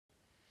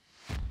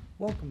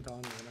Welcome to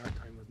Online Art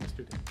Time with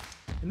Mr. Denny.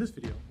 In this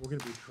video, we're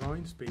going to be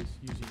drawing space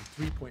using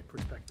three-point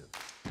perspective.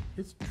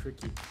 It's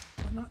tricky,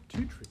 but not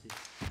too tricky.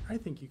 I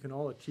think you can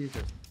all achieve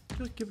this.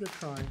 Just give it a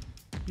try,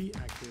 be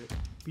accurate,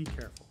 be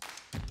careful.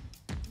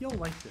 You'll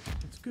like this.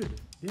 It's good.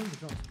 The end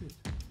result's good.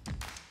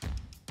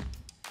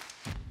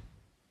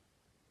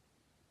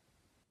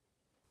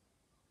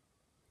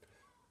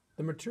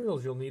 The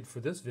materials you'll need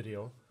for this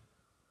video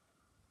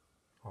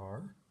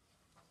are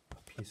a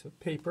piece of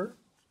paper.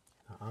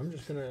 I'm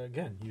just going to,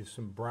 again, use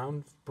some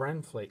bran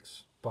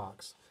flakes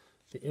box.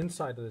 The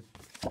inside of the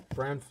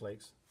bran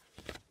flakes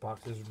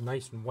box is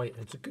nice and white.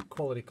 It's a good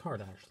quality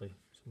card, actually.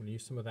 So I'm going to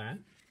use some of that.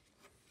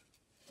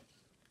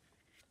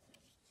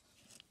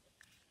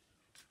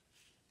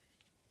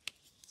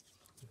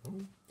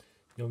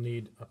 You'll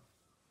need a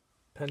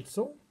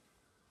pencil.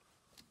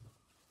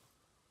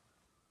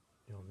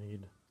 You'll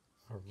need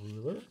a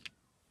ruler.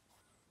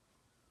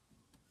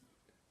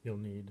 You'll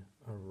need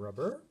a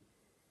rubber.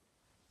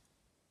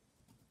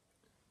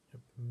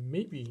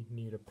 Maybe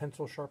need a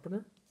pencil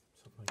sharpener,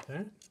 something like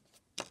that.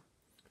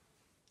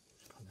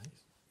 Oh,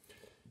 nice.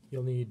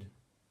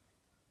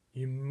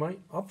 You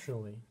might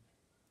optionally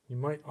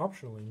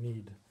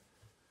need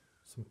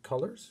some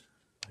colors,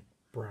 like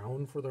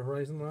brown for the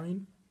horizon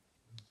line,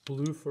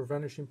 blue for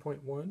vanishing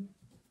point 1,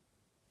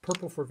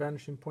 purple for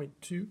vanishing point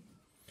 2,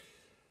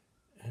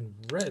 and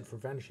red for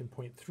vanishing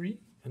point 3,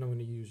 and I'm going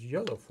to use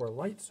yellow for a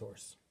light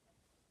source.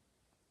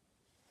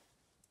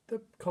 The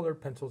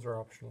colored pencils are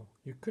optional.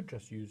 You could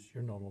just use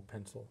your normal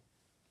pencil.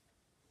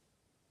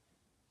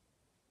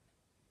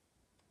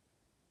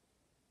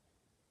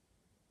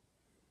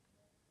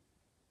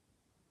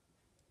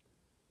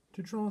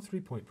 To draw a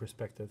three-point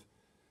perspective,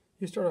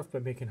 you start off by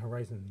making a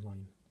horizon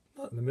line.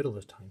 Not in the middle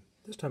this time.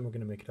 This time we're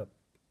going to make it up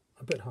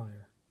a bit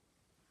higher.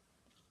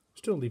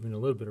 Still leaving a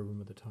little bit of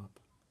room at the top.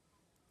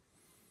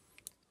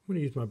 I'm going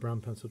to use my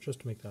brown pencil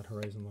just to make that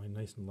horizon line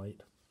nice and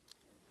light.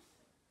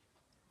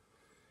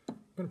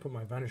 I'm going to put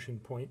my vanishing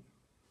point,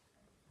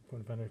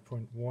 vanishing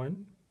point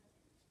 1,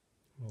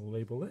 we'll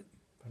label it,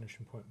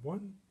 vanishing point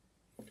 1,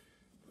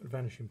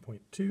 vanishing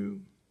point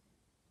 2,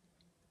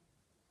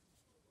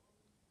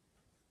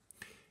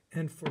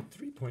 and for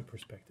three-point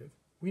perspective,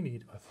 we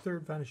need a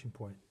third vanishing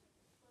point,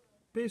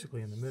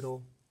 basically in the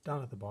middle,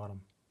 down at the bottom.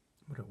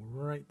 Put it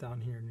right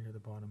down here near the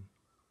bottom.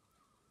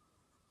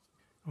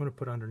 I'm going to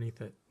put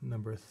underneath it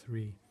number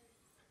 3.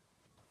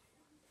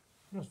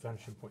 That's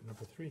vanishing point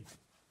number 3.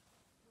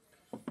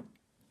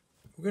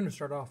 We're going to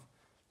start off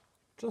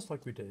just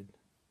like we did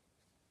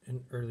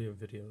in earlier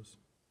videos.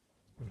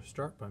 We're going to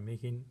start by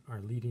making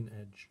our leading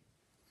edge.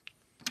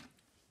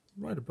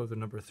 Right above the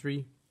number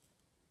 3,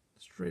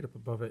 straight up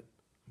above it,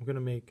 I'm going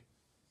to make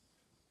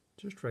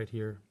just right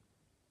here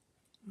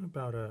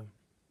about I'm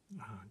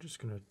just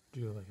going to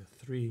do like a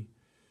 3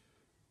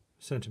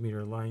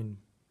 centimeter line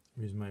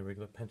using my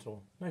regular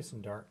pencil, nice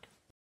and dark.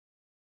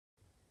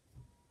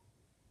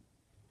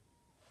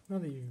 Now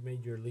that you've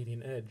made your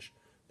leading edge,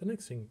 the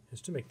next thing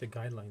is to make the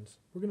guidelines.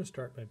 We're going to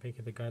start by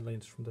making the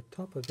guidelines from the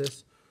top of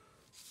this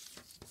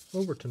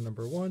over to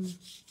number 1,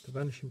 the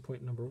vanishing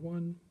point number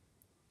 1.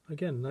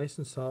 Again, nice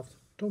and soft,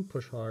 don't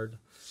push hard.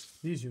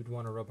 These you'd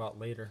want to rub out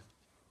later.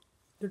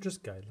 They're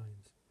just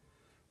guidelines.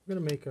 We're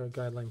going to make a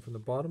guideline from the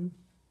bottom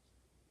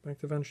back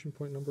to vanishing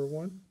point number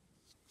 1.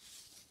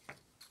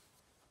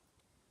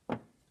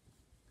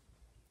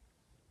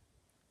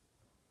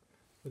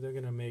 We're then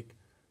going to make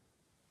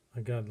a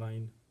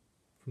guideline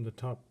from the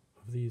top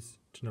of these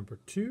to number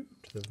 2,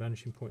 to the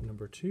vanishing point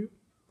number 2.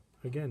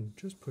 Again,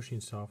 just pushing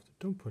soft,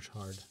 don't push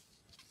hard.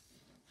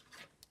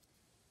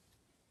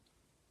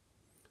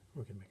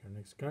 We're going to make our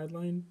next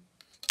guideline.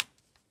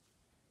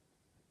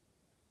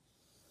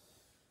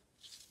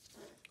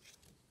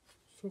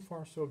 So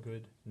far so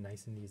good,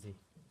 nice and easy.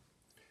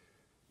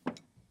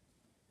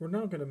 We're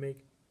now going to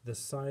make the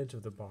sides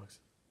of the box.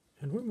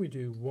 And when we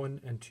do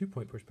 1 and 2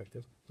 point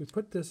perspective, we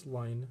put this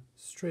line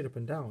straight up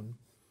and down,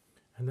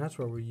 and that's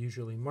where we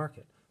usually mark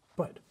it.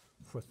 But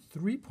for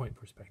 3 point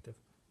perspective,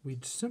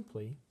 we'd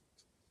simply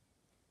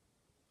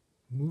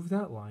move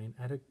that line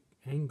at an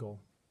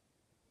angle.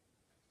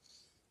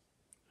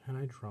 And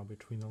I draw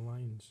between the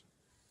lines.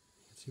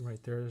 You can see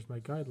right there is my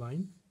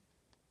guideline.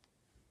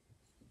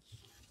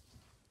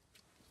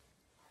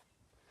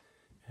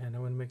 And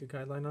I'm going to make a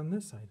guideline on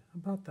this side,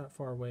 about that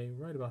far away,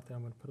 right about there.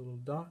 I'm going to put a little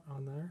dot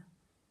on there.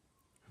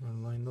 I'm going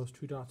to line those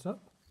 2 dots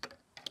up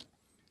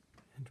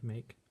and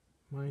make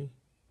my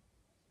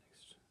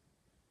next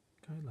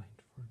guideline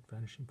for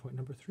vanishing point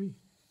number 3.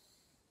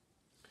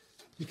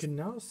 You can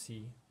now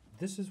see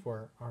this is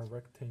where our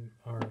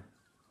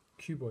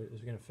cuboid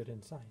is going to fit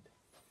inside.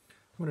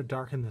 I'm going to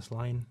darken this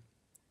line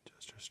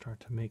just to start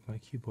to make my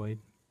cuboid.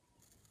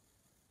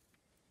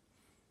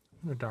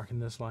 I'm going to darken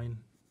this line.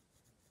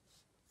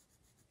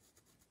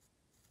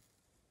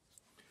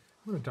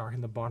 I'm going to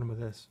darken the bottom of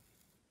this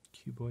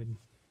cuboid and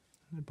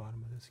the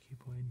bottom of this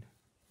cuboid.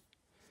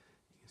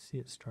 You can see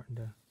it's starting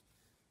to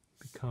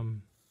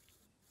become,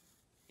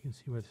 you can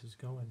see where this is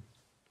going.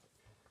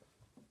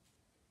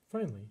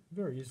 Finally,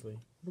 very easily,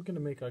 we're going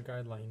to make our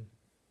guideline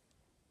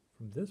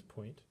from this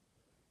point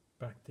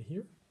back to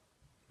here,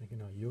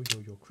 making a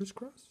yo-yo-yo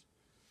crisscross.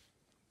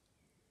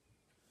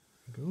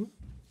 There we go.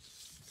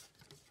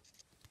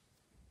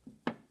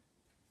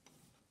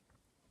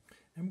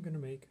 And we're going to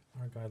make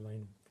our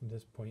guideline from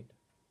this point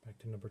back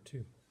to number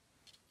 2.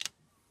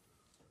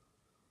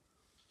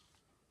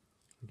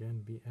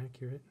 Again, be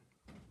accurate.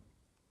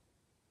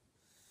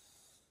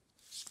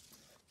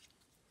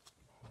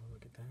 Oh,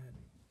 look at that.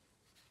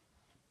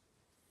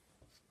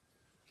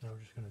 Now we're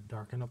just going to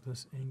darken up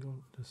this angle,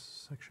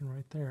 this section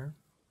right there.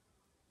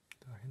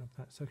 Darken up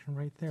that section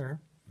right there.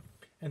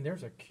 And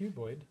there's a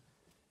cuboid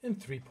in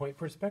 3-point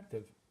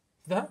perspective.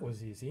 That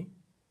was easy.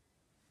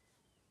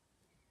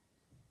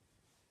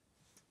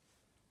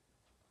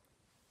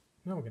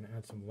 Now we're going to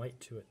add some light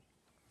to it.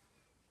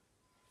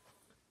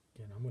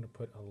 Again, I'm going to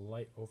put a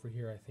light over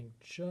here, I think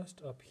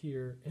just up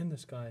here in the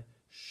sky,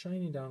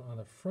 shining down on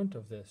the front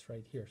of this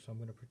right here. So I'm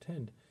going to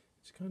pretend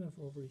it's kind of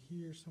over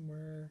here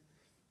somewhere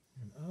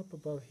and up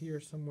above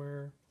here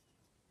somewhere.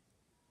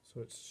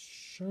 So it's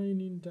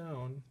shining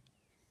down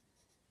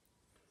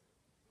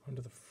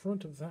onto the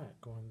front of that,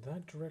 going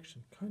that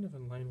direction, kind of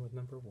in line with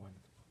number 1.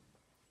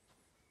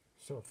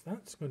 So if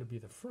that's going to be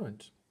the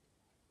front,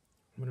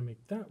 I'm going to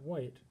make that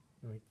white,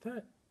 make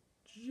that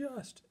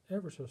just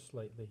ever so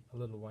slightly a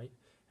little white,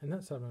 and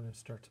that's how I'm going to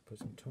start to put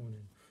some tone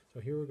in. So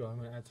here we go, I'm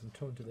going to add some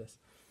tone to this.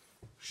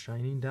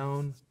 Shining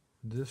down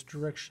this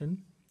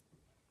direction,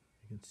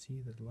 you can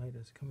see the light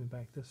is coming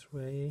back this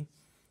way.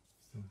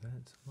 So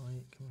that's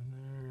light coming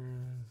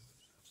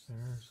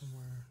there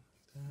somewhere,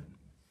 like that.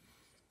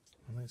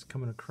 The light's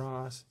coming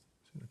across,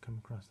 it's going to come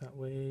across that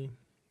way.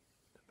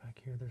 Back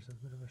here there's a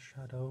bit of a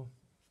shadow.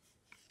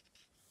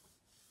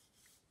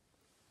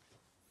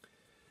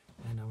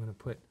 And I'm going to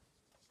put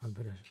a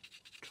bit of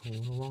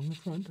tone along the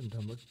front and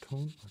double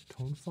tone,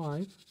 tone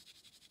 5.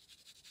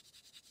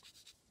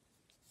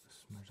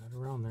 Smudge that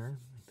around there,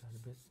 make that a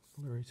bit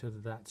blurry so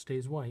that that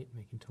stays white,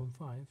 making tone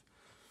 5.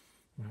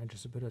 And add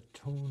just a bit of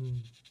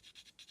tone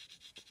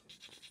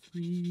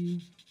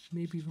 3,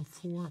 maybe even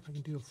 4, if I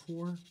can do a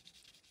 4.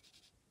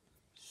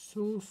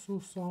 So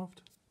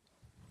soft.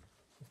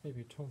 That's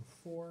maybe a tone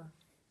 4.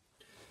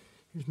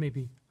 Here's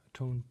maybe a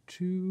tone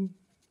 2.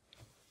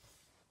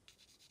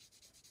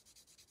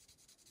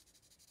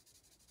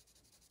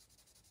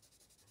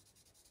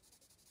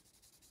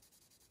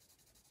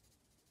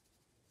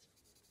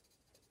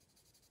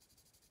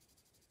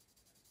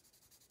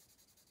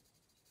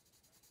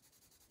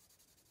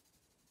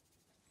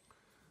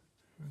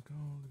 There we go,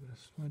 a little bit of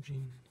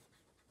smudging.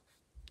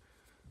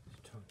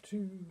 Tone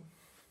 2.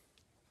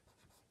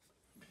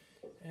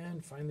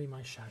 And finally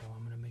my shadow,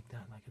 I'm going to make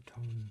that like a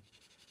tone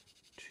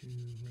 2,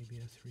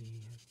 maybe a 3.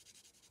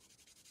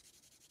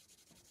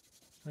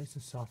 Nice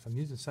and soft. I'm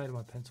using the side of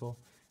my pencil,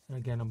 and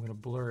again I'm going to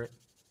blur it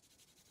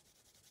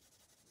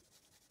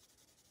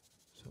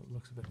so it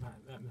looks a bit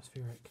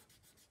atmospheric.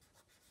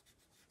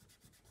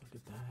 Look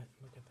at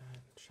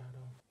that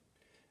shadow.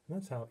 And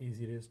that's how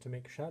easy it is to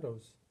make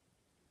shadows.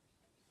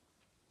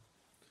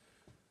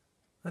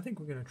 I think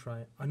we're going to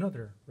try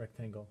another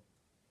rectangle.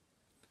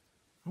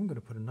 I'm going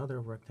to put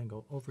another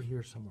rectangle over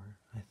here somewhere.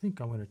 I think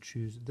I'm going to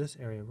choose this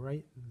area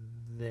right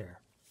there.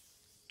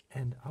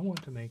 And I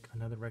want to make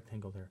another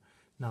rectangle there.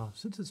 Now,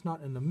 since it's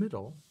not in the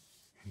middle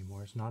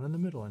anymore,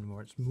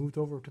 it's moved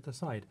over to the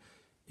side.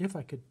 If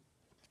I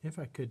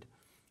could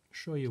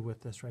show you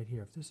with this right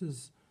here, if this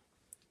is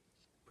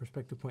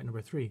perspective point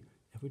number 3,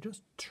 if we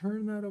just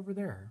turn that over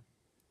there,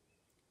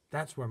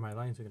 that's where my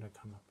lines are going to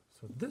come up.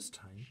 So this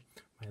time,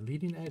 my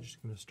leading edge is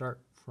going to start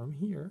from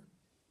here.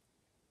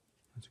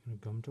 It's going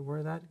to come to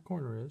where that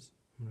corner is.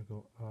 I'm going to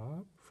go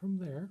up from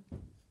there.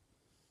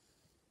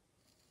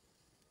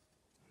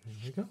 There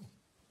we go.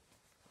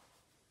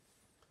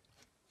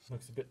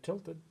 Looks a bit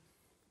tilted.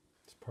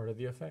 It's part of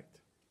the effect.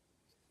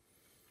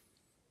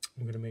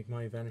 I'm going to make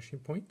my vanishing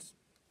points.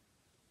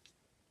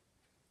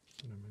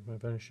 I'm going to make my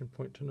vanishing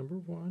point to number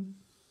 1.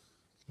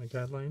 My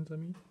guidelines, I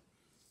mean.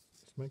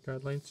 It's my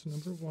guidelines to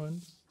number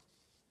 1.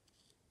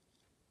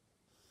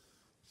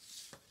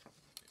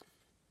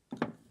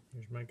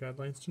 Here's my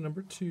guidelines to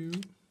number 2.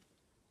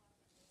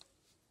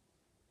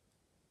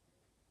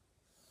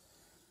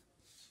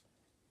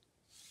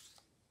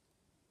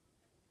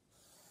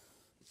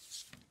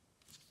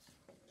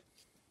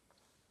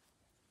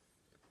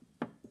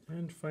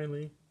 And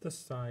finally, the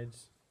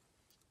sides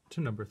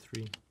to number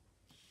 3.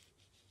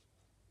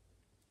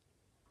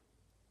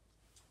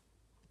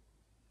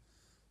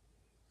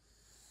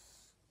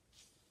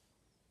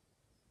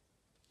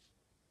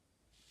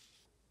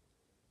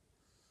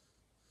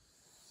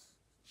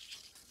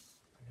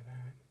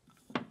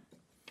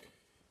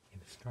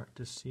 Start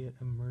to see it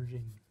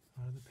emerging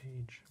out of the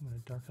page. I'm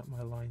going to darken up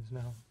my lines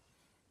now.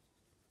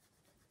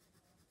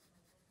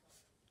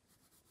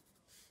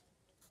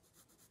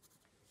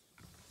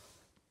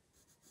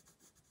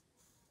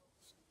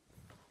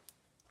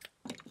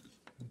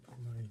 Put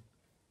my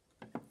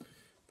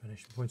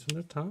vanishing points on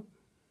the top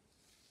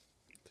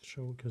to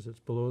show, because it's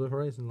below the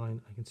horizon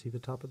line, I can see the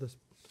top of this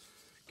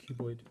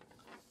cuboid.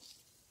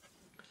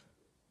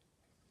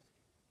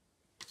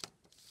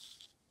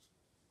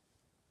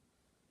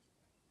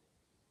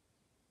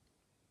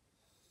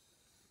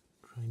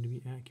 trying to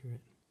be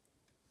accurate.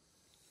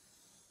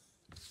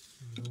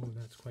 Oh,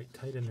 that's quite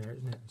tight in there,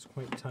 isn't it? It's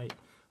quite tight.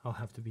 I'll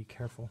have to be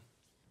careful.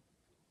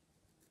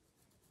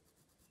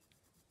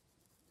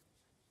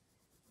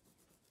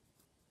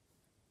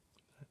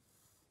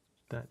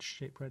 That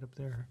shape right up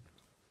there,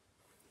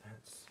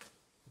 that's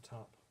the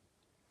top.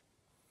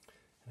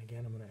 And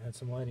again, I'm going to add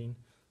some lighting.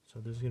 So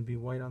there's going to be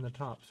white on the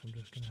top. So I'm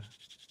just going to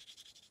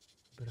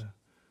put a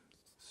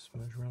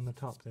smudge around the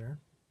top there.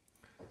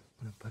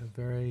 I'm going to put a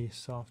very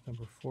soft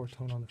number 4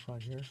 tone on the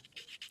front here.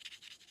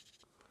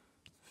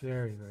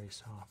 Very, very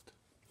soft.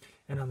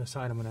 And on the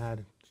side, I'm going to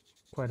add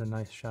quite a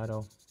nice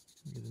shadow.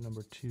 Use a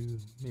number 2,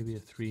 maybe a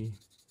 3.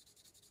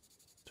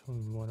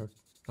 Tone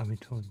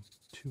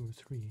 2 or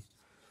 3.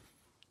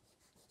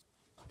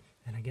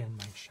 And again,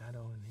 my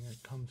shadow, and here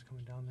it comes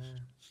coming down there.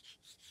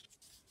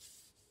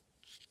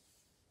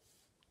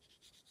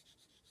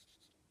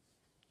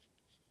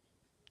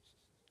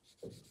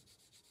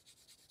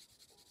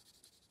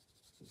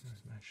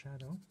 There's my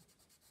shadow,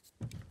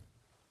 so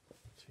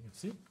you can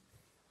see.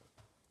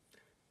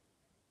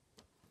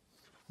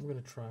 I'm going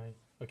to try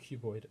a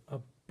cuboid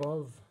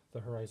above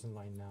the horizon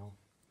line now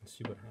and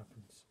see what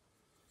happens.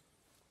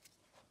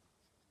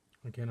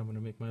 Again, I'm going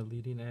to make my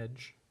leading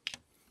edge,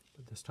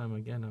 but this time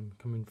again I'm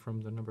coming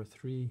from the number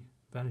 3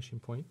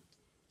 vanishing point.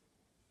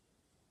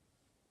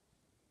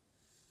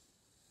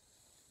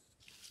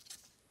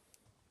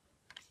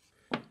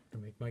 To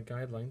make my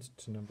guidelines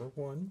to number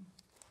 1.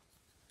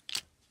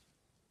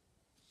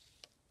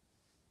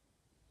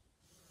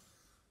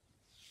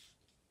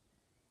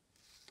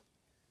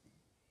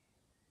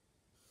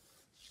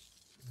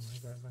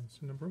 My guidelines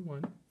to number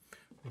 1.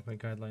 Make my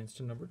guidelines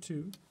to number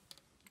 2.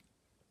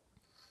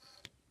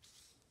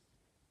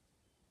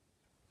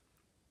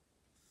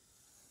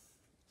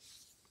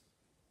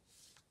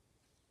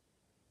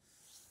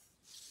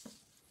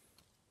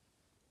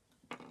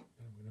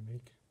 I'm going to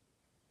make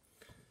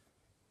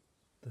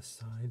the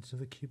sides of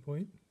the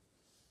cuboid.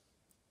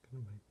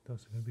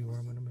 Those are going to be where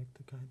I'm going to make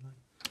the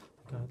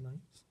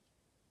guidelines.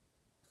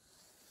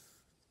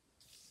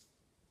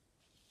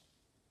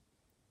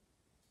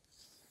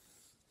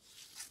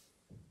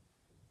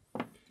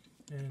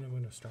 And I'm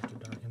going to start to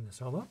darken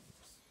this all up.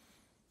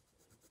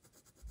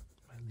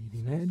 My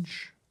leading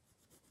edge,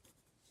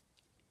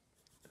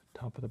 the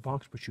top of the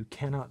box, which you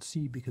cannot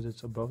see because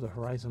it's above the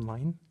horizon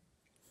line.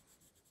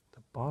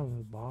 The bottom of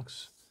the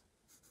box,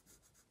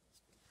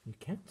 you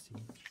can't see.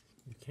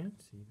 You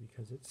can't see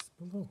because it's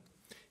below.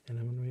 And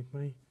I'm going to make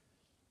my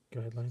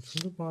guidelines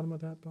from the bottom of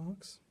that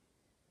box.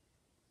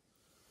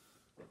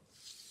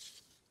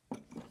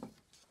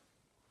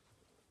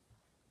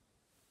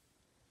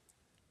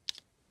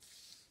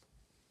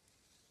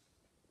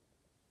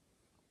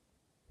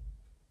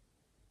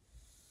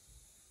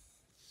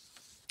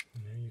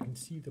 And there you can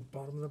see the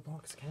bottom of the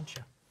box, can't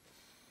you?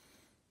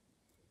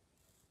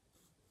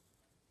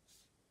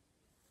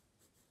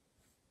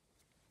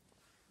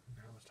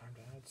 Now it's time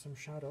to add some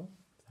shadow.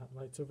 That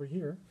light's over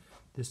here.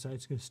 This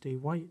side's going to stay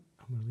white.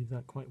 I'm going to leave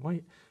that quite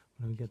white.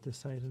 I'm going to get this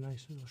side a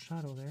nice little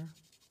shadow there.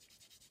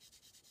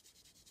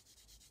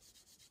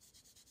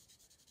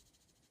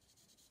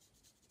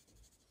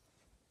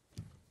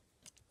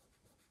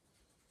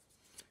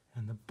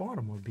 And the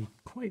bottom would be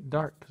quite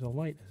dark because the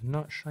light is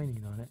not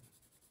shining on it.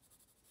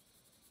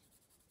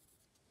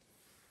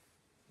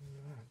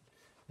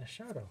 The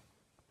shadow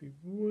would be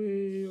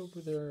way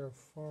over there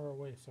far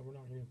away, so we're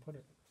not going to put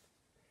it.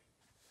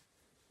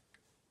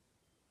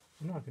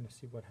 I'm not going to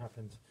see what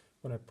happens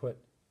when I put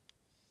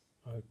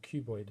a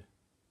cuboid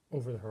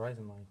over the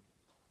horizon line.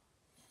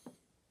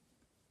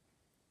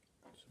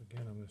 So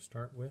again, I'm going to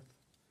start with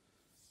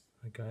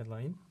a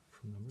guideline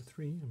from number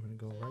 3. I'm going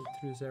to go right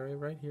through this area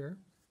right here.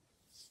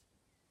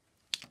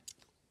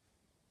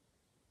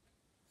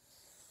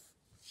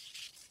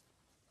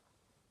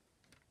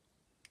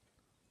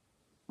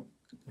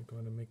 I'm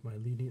going to make my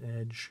leading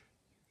edge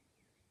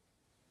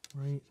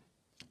right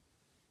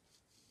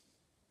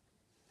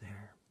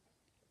there.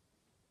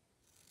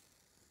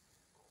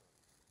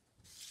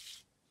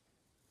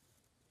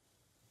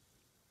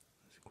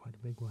 That's quite a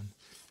big one.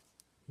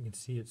 You can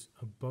see it's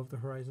above the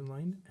horizon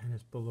line and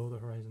it's below the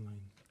horizon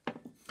line.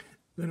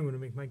 Then I'm going to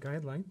make my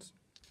guidelines.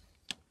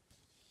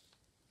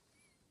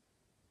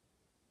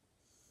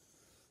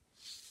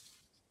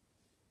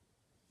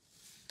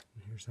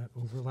 And here's that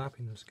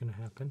overlapping that's going to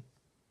happen.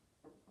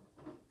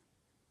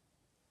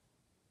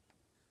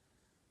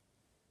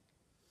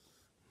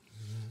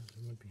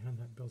 Behind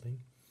that building.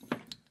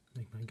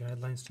 Make my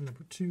guidelines to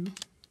number 2.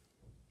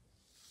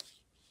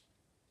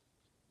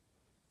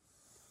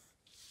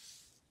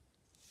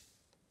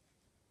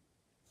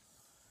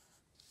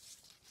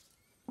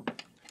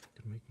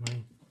 To make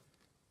my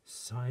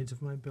sides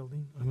of my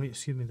building,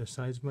 the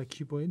sides of my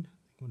cuboid.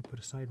 I'm going to put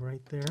a side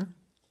right there.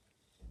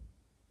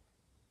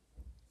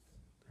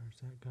 There's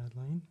that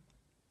guideline.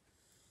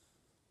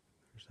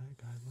 There's that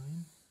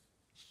guideline.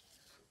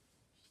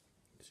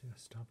 See, I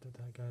stopped at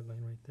that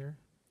guideline right there.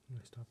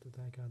 I stopped at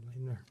that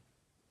guideline there.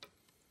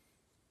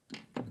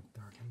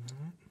 Darken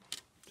that,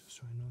 just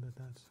so I know that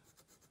that's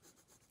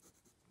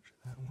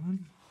that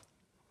one.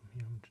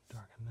 Here I'm going to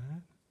darken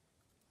that.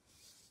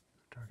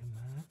 Darken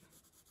that.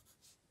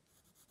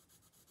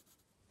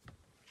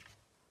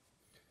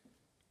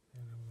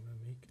 And I'm going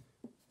to make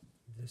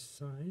this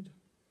side.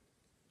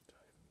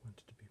 I want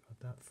it to be about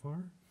that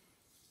far.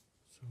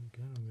 So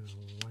again, I'm going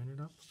to line it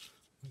up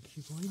with my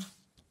cuboid.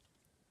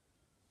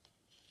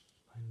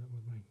 Line it up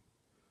with my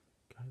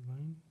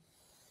guideline.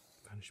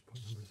 Vanishing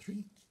point number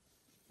 3.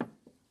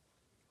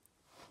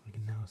 I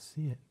can now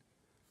see it.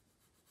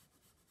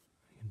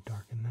 I can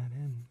darken that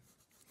in.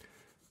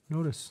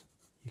 Notice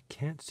you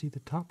can't see the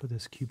top of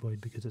this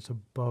cuboid because it's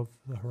above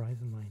the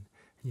horizon line.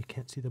 And you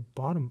can't see the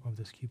bottom of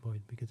this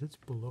cuboid because it's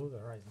below the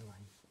horizon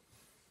line.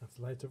 Now if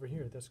the light's over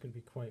here, that's going to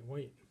be quite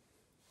white.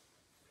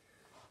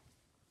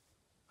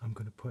 I'm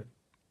going to put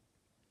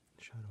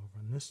shadow over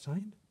on this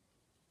side.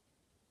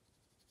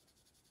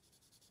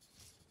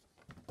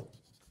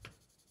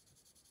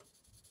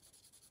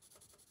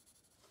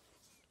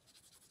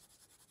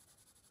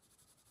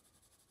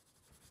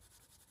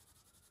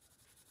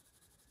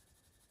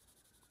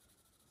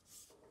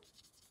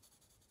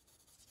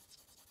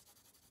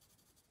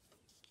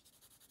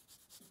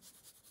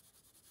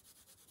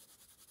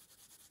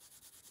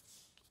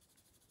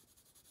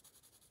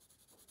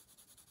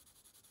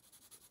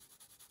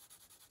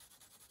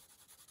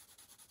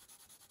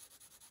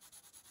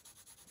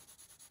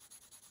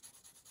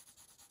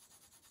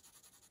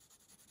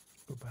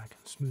 Go back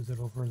and smooth it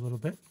over a little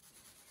bit.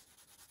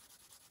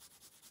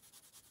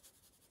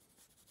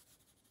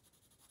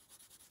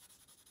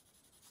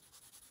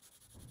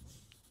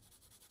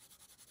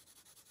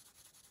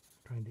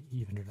 Trying to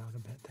even it out a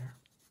bit there.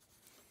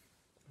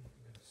 I'm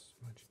going to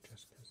smudge it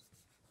just because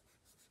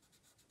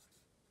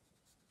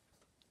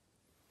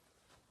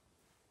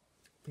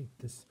I think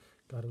this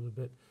got a little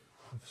bit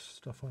of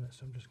stuff on it,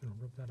 so I'm just going to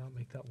rub that out,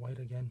 make that white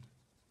again.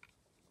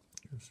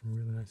 Give some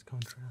really nice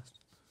contrast.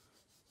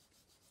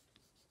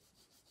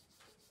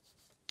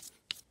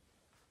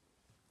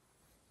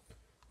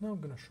 Now I'm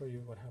going to show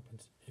you what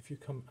happens if you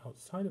come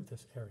outside of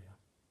this area.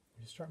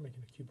 If you start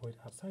making a cuboid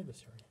outside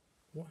this area,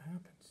 what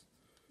happens?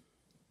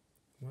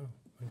 Well,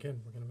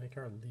 again, we're going to make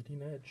our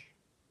leading edge.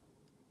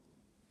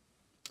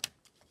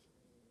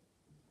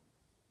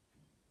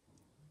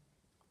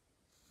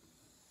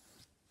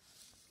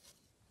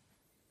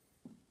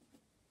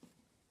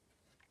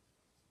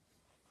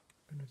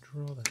 I'm going to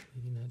draw that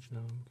leading edge now.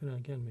 I'm going to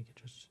again make it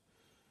just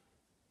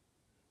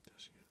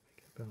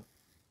make it about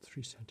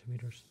 3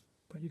 centimeters,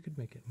 but you could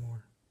make it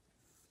more.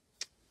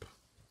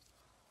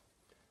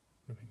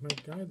 I'm going to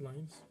make my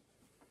guidelines.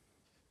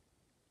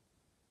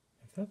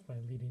 If that's my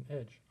leading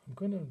edge, I'm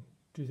going to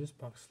do this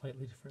box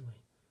slightly differently.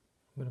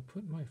 I'm going to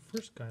put my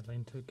first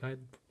guideline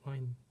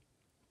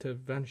to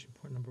vanishing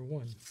point number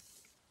 1.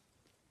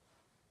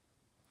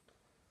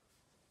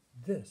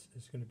 This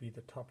is going to be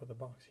the top of the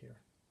box here.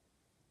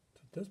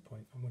 So at this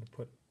point, I'm going to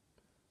put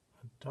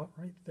a dot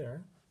right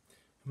there.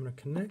 I'm going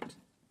to connect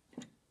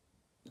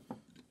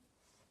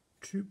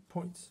 2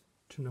 points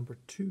to number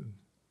 2.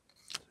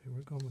 So here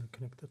we go. I'm going to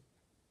connect the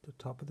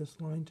top of this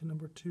line to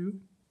number 2.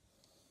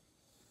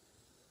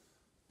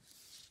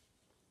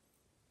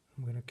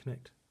 I'm going to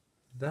connect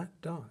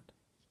that dot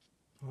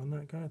on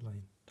that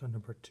guideline to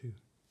number 2.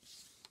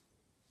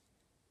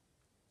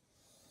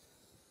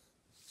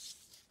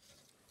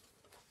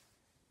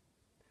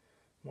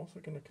 I'm also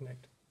going to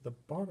connect the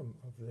bottom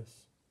of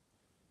this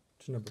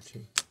to number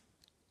 2.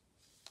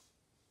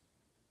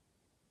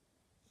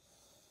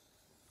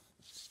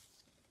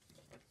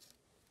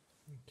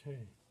 Okay.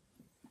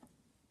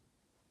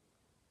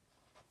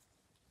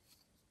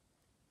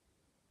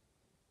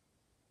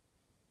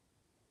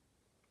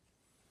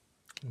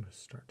 I'm going to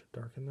start to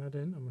darken that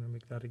in. I'm going to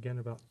make that again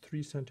about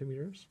 3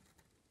 centimeters.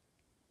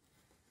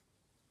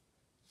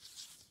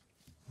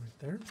 Right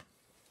there.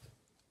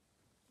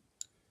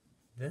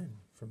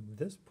 Then, from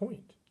this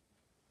point,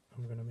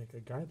 I'm going to make a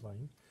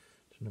guideline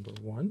to number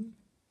 1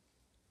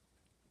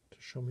 to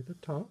show me the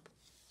top.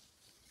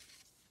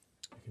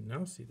 I can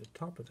now see the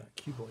top of that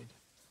cuboid.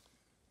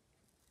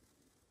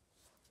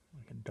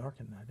 I can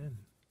darken that in.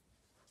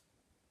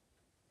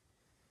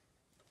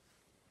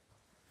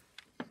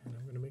 And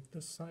I'm going to make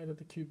this side of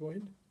the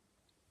cuboid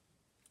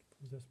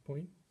from this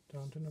point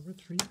down to number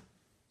 3. You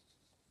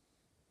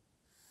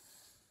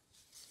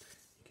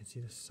can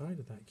see the side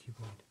of that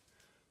cuboid.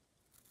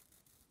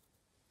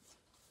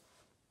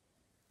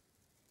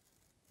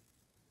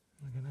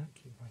 Look at that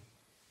cuboid.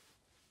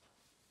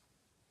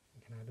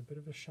 You can add a bit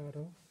of a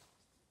shadow.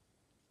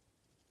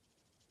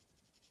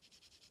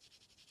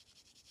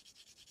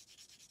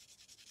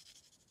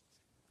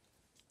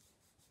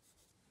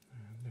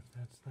 And if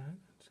that's that,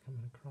 it's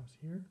coming across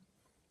here.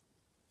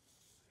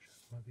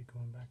 Shadow might be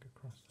going back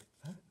across like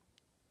that.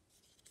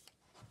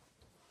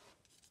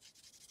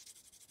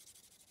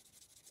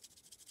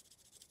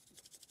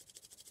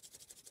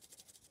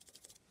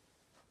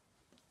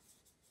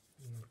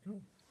 And there we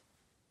go.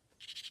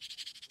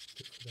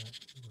 Good for that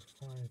number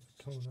 5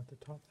 tone at the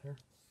top there.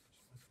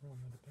 Just switch around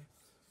that a bit.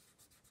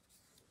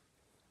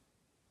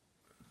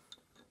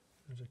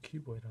 There's a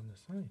cuboid on the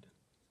side.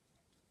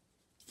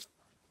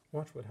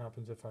 Watch what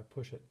happens if I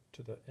push it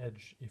to the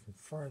edge even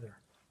farther.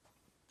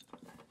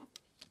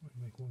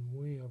 I'll make one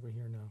way over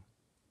here now.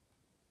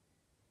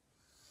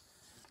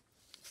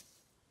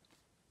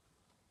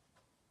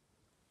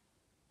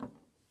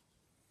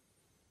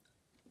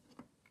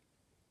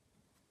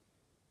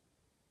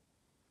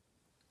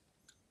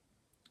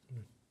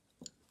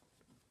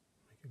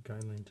 Make a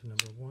guideline to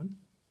number 1.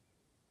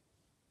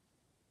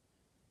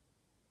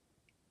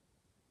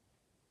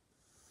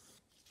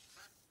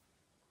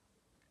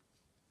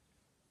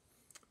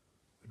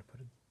 I'm going to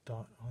put a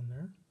dot on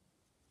there.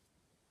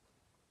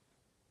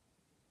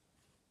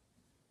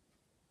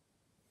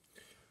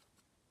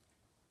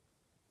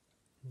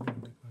 I'm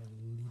going to make my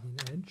leading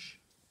edge.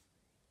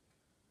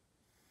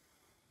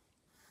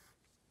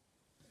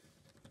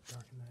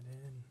 Darken that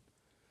in.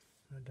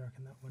 I'm going to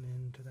darken that one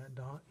into that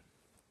dot.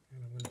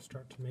 And I'm going to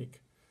start to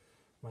make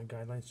my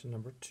guidelines to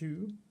number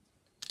 2,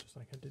 just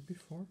like I did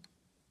before.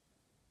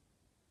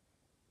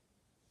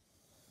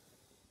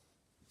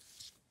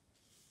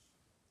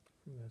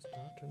 From this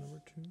dot to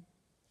number 2. And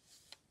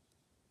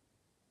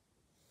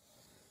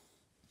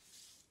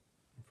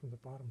from the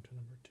bottom to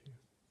number 2.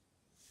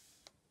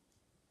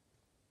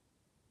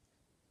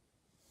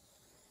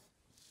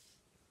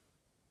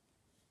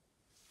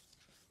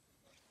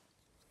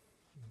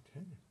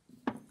 Okay.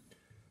 I'm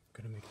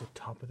going to make the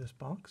top of this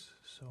box,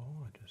 so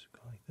I just go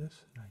like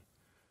this and I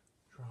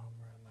draw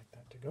where I like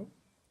that to go.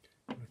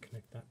 I'm going to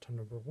connect that to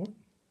number 1.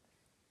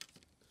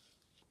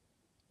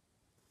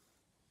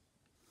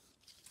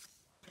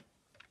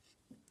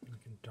 And I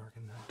can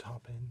darken that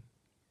top in.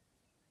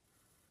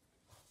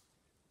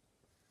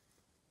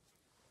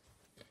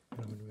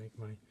 And I'm going to make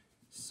my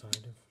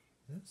side of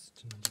this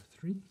to number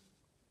 3.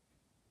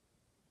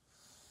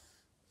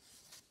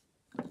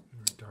 I'm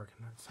going to darken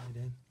that side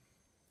in.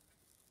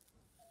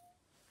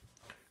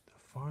 The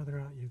farther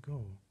out you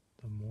go,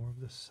 the more of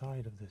the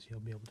side of this you'll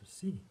be able to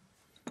see.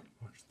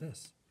 Watch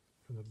this.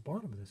 From the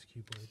bottom of this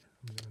cuboid,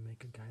 I'm going to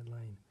make a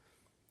guideline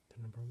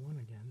to number 1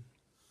 again.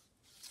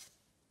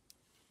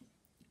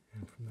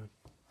 And from the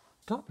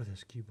top of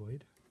this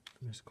cuboid,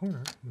 from this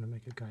corner, I'm going to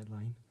make a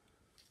guideline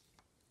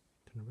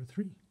to number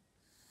 3.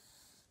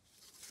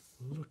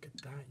 Look at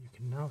that. You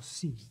can now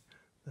see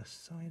the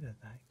side of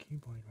that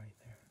cuboid right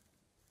there.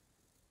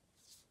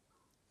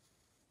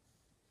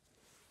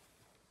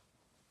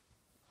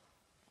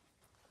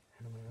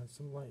 And I'm going to add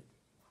some light.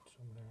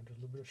 So I'm going to add a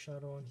little bit of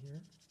shadow on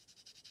here.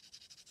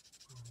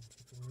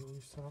 Keep it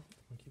really soft.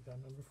 I'm going to keep that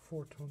number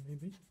 4 tone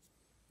maybe.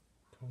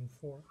 Tone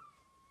 4.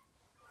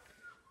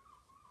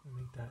 I'll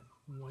make that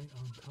white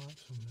on top,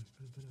 so I'm going to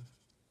put a bit of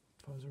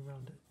fuzz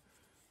around it.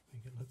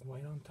 Make it look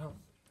white on top.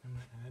 I'm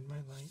going to add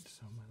my light,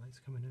 so my light's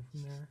coming in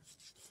from there.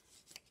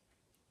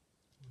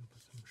 I'm going to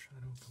put some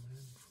shadow coming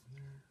in from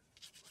there.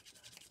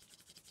 Like that.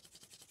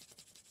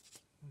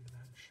 Look at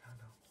that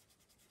shadow.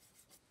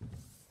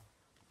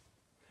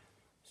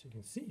 So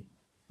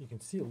you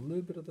can see a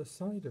little bit of the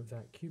side of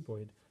that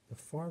cuboid the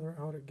farther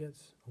out it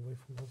gets away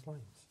from those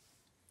lines.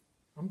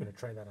 I'm going to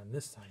try that on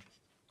this side.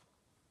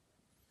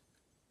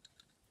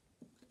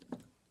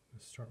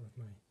 Let's start with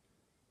my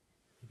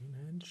leading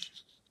edge.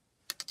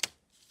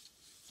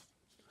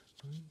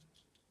 Line.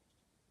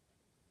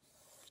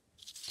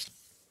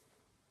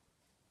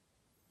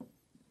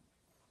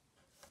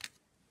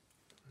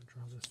 I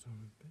draw this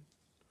one a bit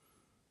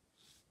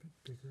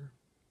bigger.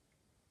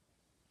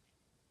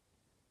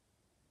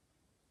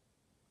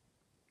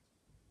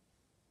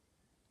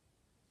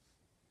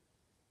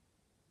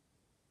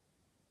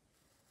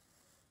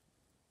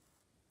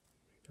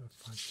 About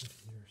 5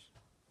 centimeters.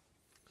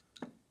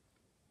 I'll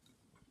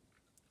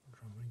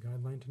draw my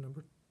guideline to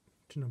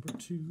number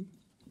 2.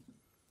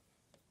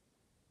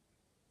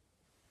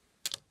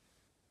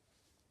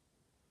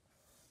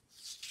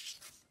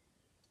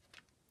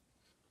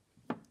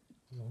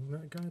 Along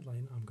that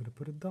guideline, I'm going to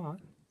put a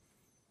dot.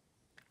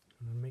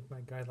 I'm going to make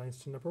my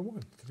guidelines to number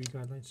 1. 3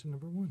 guidelines to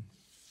number 1. 1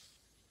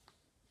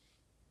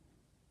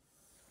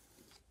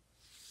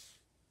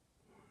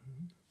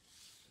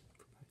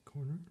 from that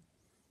corner.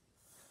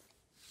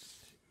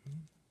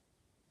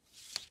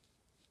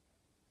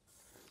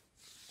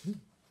 2.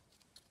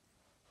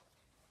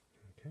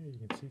 Okay, you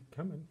can see it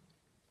coming.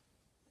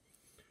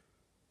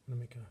 I'm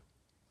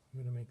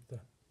going to make the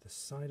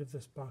side of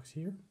this box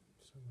here.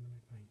 So I'm going to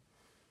make my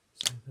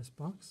side of this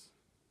box.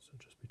 So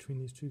just between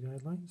these 2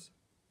 guidelines.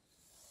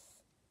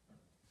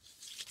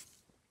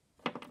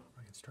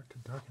 I can start to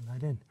darken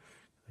that in.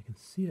 I can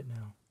see it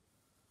now.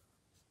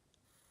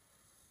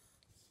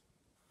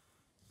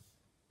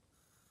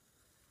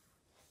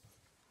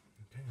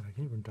 Okay, and I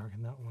can even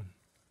darken that one.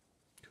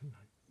 Couldn't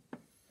I?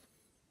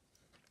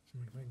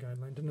 Make my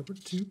guideline to number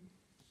 2.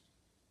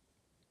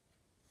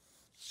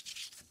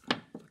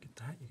 Look at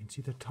that. You can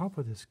see the top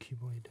of this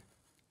cuboid.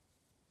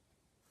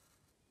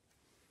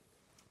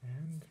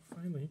 And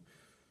finally,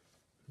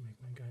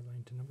 make my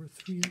guideline to number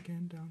 3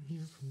 again down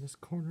here from this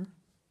corner.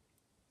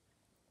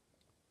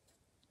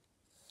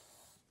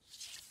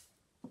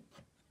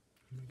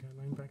 My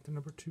guideline back to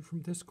number 2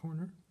 from this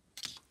corner.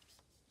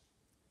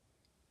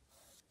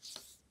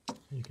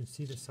 And you can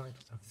see the side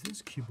of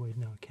this cuboid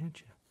now,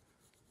 can't you?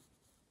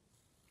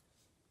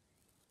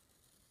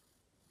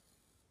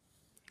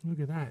 Look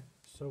at that.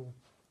 So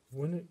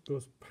when it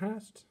goes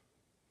past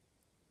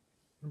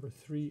number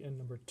 3 and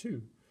number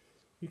 2,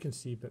 you can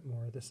see a bit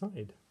more of the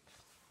side.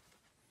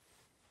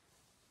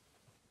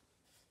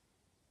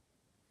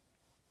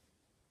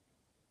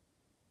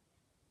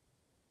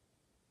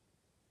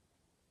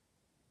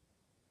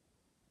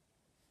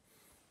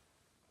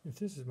 If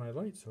this is my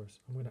light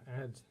source, I'm going to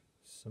add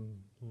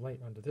some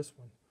light onto this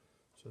one.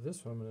 So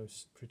this one, I'm going to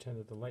pretend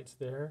that the light's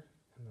there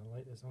and the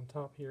light is on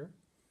top here,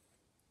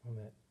 and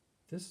that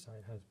this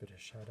side has a bit of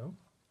shadow.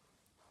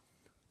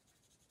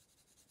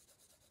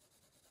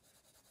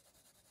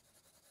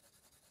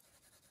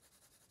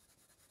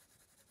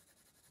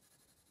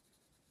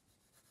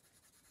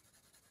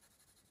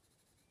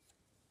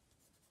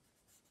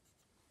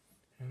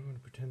 And I'm going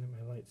to pretend that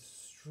my light's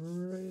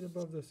straight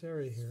above this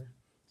area here,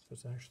 so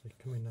it's actually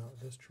coming out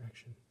this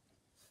direction.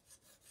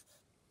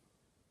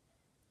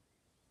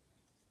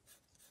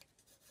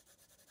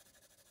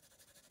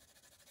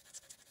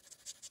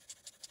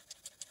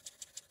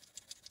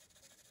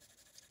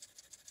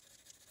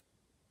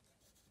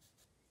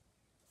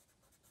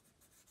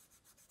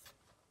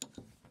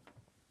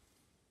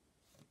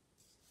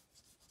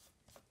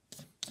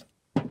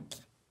 There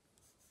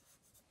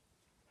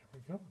we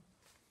go.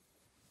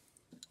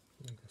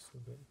 Make this a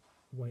little bit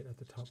white at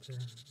the top there,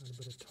 add a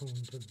bit of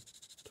tone to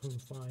tone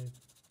 5.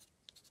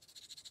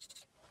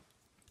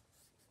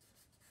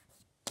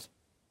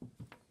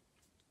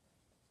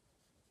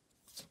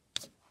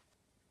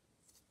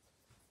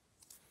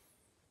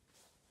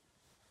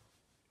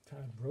 To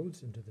add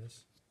roads into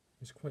this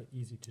is quite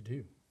easy to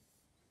do.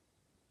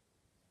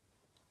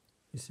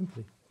 You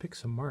simply pick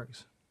some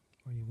marks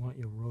where you want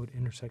your road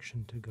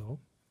intersection to go,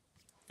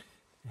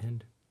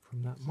 and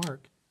from that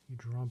mark you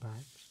draw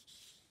back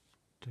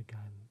to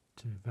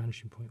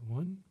vanishing point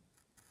 1.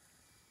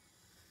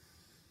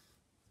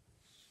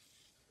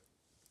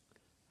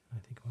 I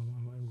think I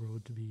want my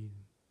road to be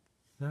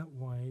that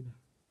wide,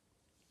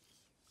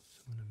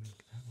 so I'm going to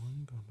make that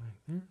one go back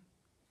there.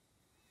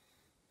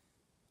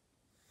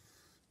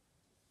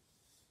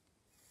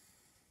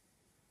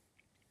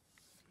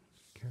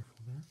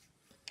 Careful there.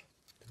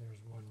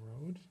 There's one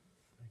road.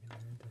 I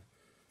can add the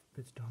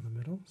bits down the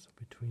middle, so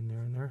between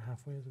there and there,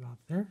 halfway is about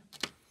there.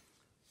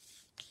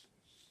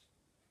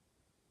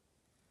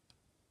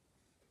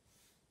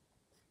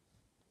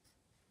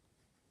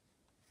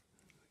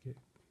 Get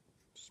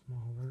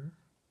smaller,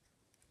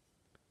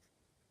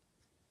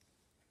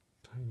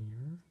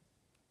 tinier,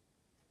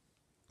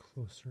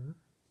 closer,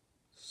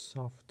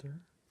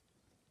 softer,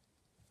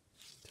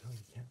 until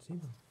you can't see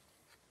them.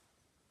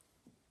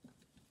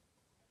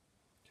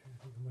 Okay, I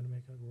think I'm going to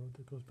make a road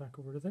that goes back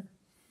over to there.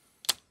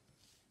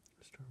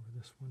 Start with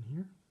this one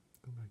here,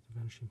 go back to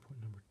vanishing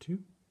point number 2.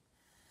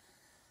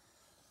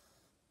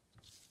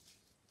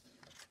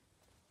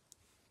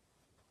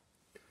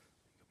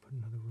 Put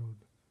another road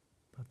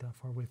about that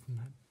far away from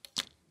that.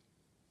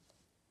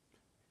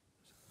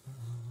 So that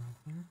one right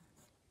there.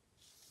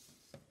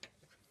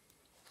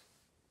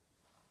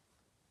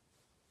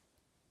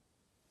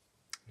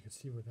 I can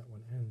see where that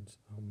one ends.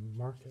 I'll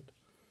mark it.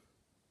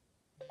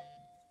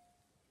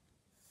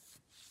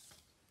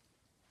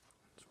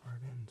 That's where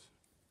it ends.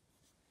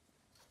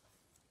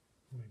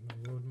 Make my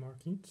road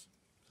markings.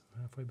 So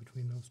halfway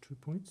between those 2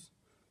 points.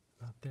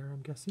 About there,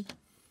 I'm guessing.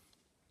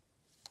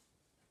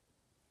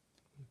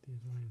 Make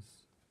these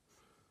lines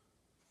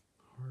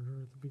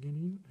harder at the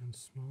beginning, and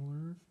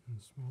smaller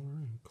and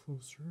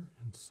closer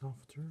and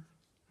softer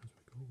as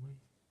we go away.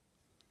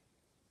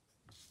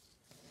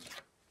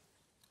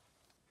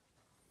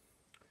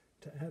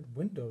 To add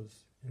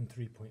windows in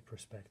 3-point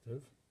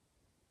perspective,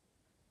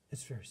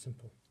 it's very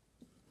simple.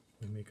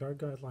 We make our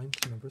guideline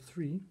to number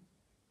 3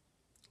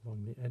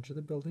 along the edge of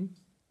the building.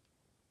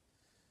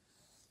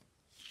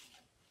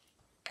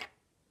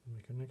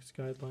 Make our next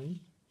guideline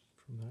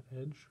from that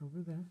edge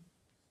over there.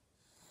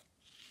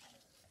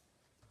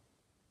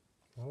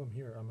 While I'm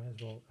here, I might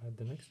as well add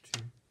the next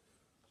 2.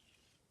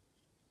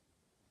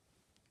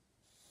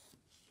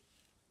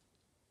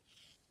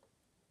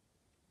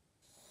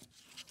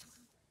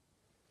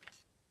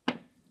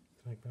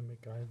 I can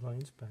make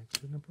guidelines back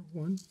to number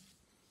 1.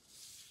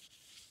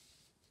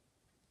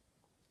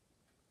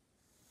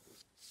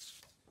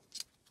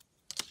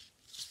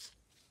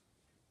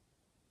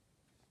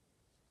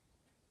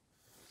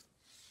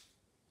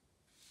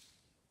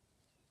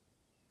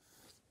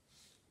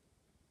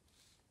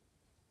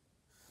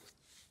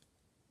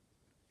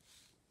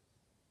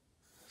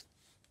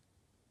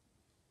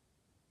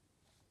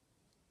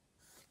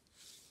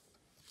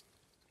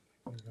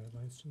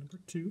 Guidelines to number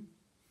 2.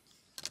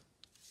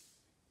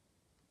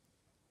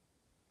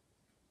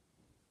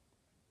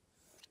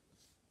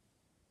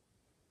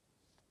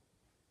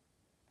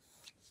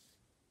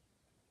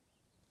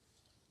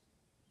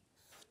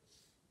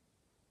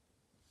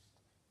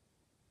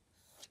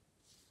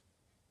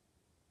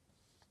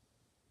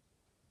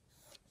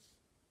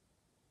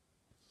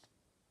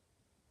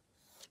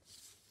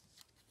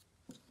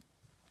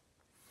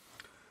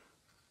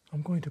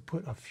 I'm going to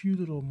put a few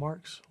little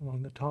marks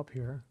along the top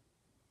here.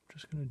 I'm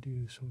just going to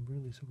do some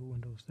really simple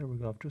windows. There we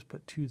go. I've just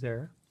put 2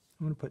 there.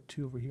 I'm going to put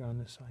 2 over here on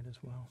this side as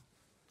well.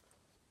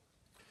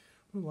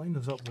 I'm going to line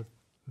those up with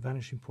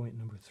vanishing point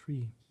number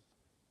 3.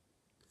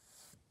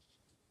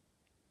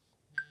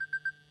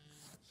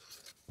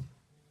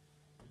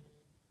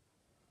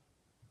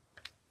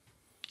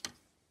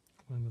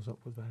 Line those up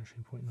with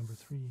vanishing point number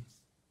 3.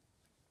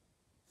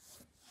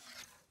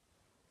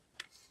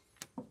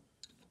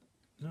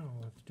 Now all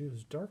I have to do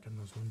is darken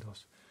those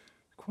windows.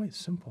 It's quite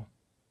simple.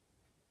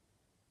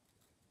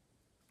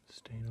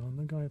 Staying on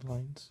the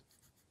guidelines.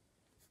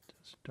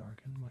 Just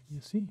darken what you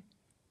see.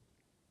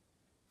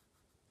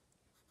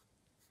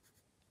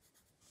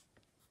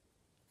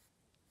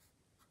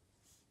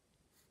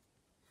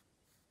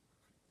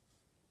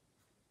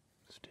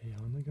 Stay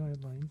on the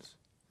guidelines.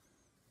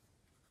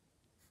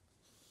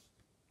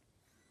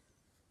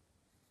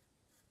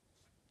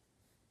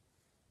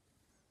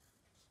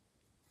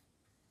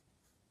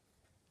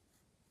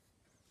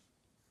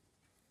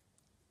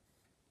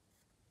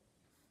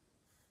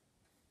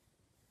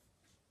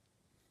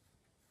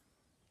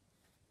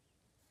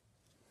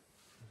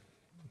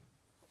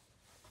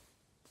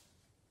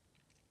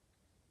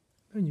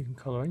 And you can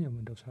color in your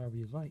windows however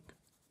you like.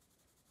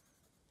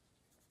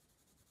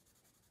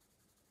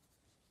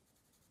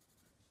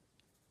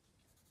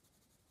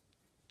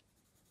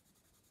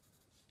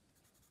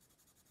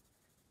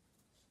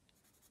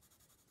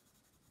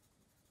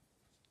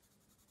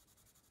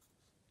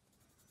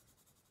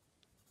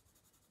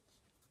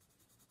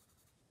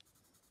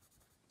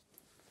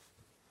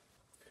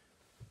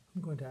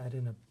 I'm going to add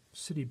in a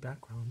city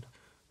background.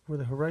 Where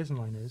the horizon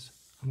line is,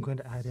 I'm going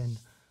to add in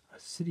a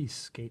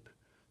cityscape.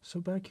 So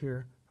back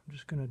here, I'm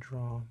just going to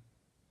draw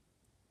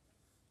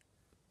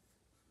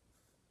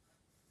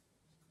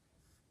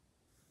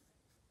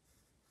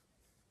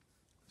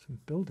some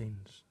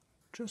buildings,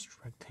 just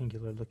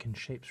rectangular looking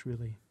shapes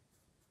really.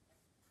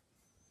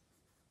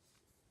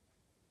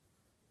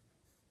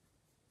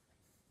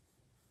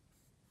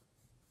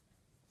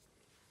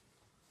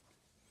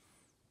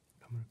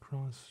 Coming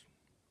across,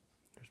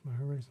 there's my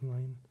horizon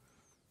line.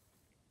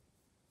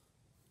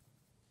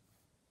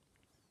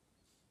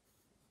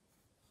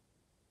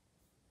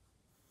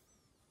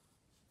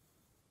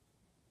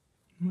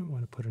 You might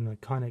want to put an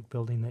iconic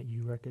building that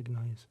you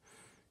recognize.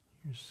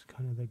 Here's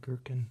kind of the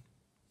gherkin.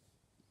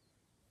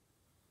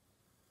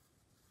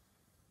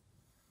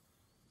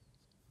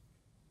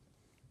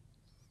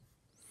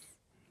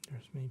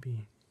 There's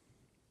maybe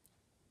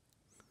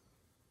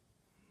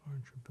a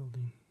larger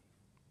building.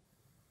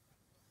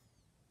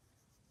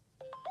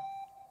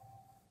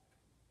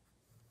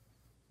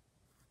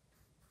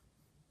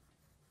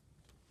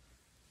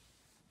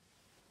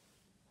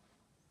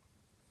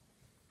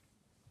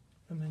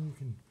 And then you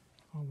can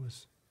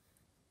always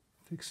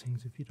fix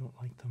things if you don't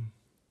like them.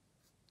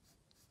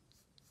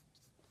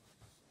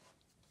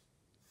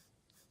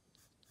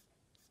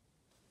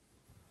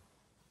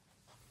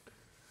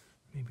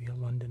 Maybe a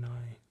London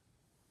Eye.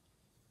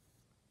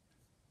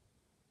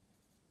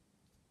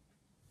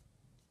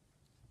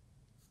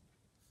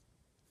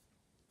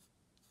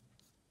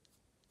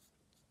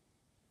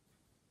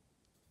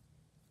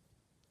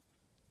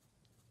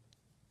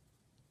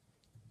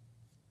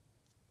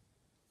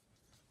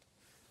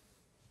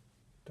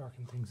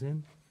 Darken things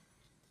in.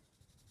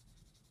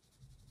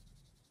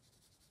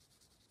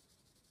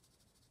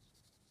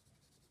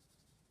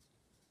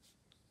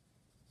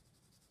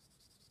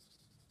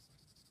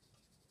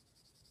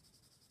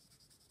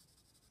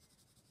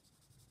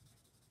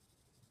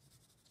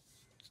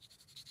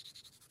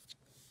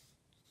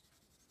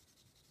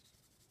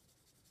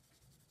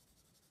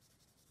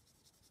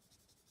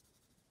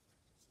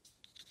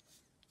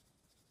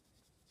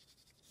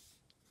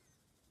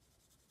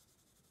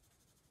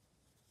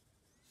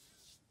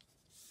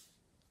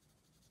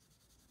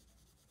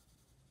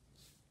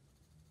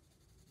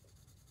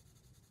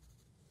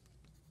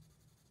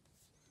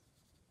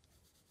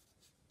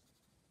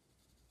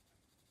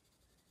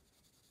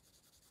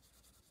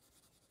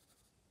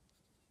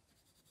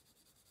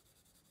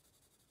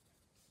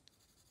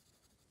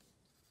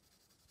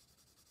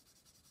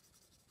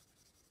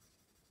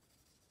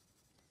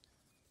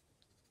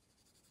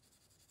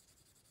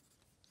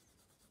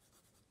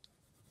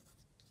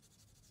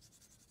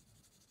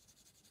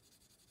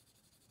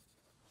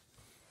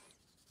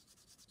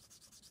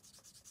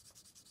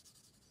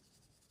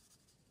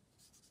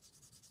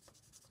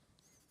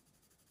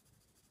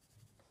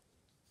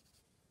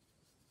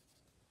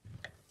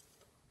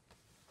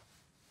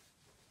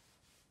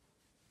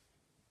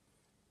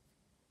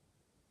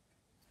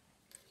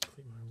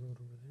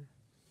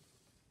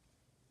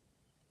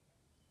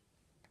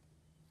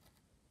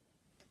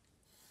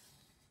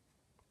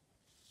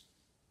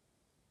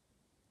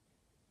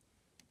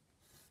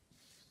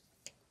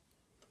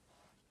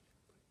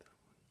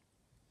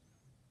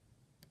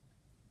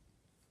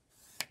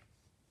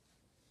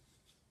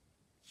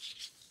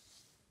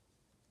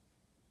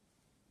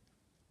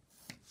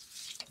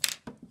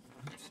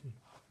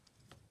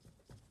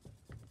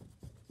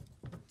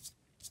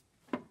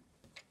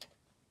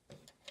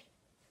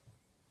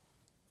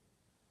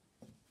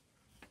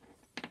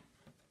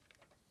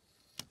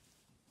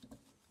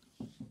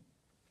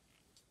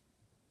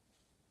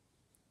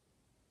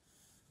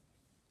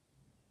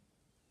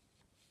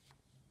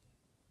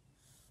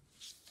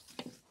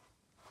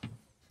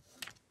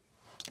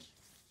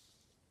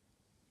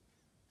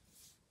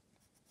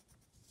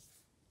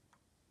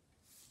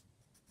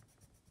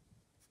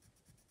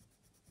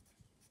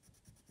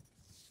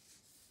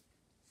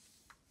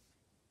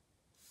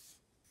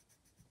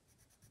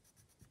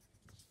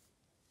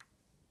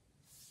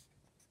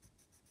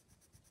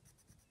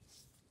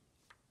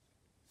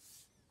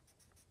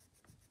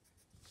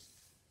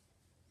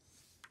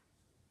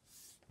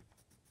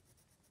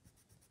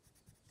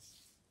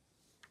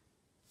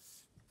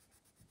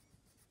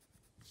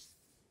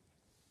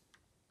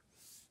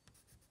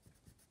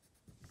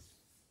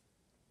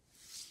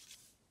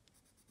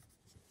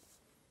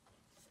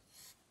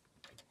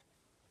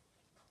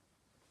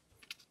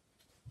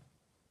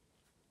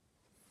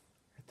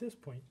 this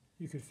point,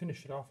 you could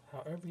finish it off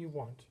however you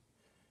want.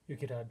 You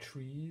could add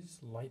trees,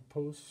 light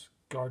posts,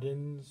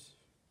 gardens,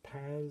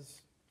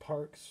 paths,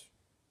 parks,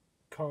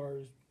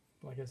 cars,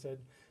 like I said,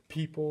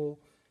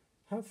 people.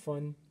 Have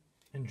fun,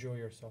 enjoy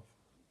yourself.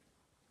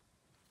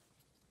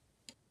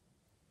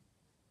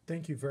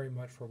 Thank you very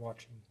much for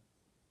watching.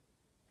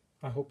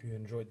 I hope you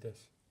enjoyed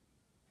this.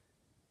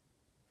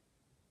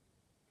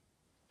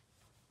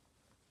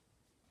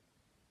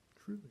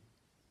 Truly.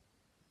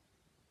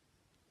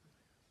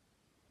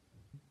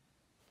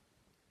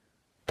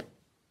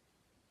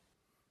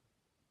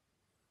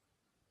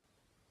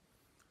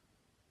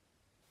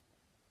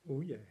 Oh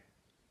yeah.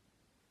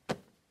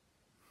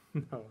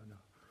 No, no.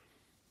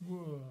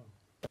 Whoa.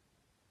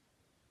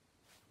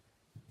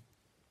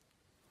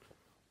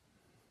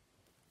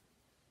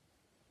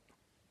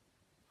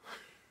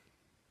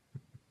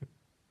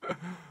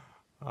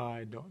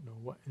 I don't know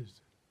what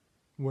is.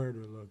 Where to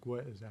look?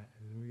 What is that?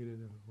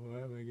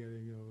 What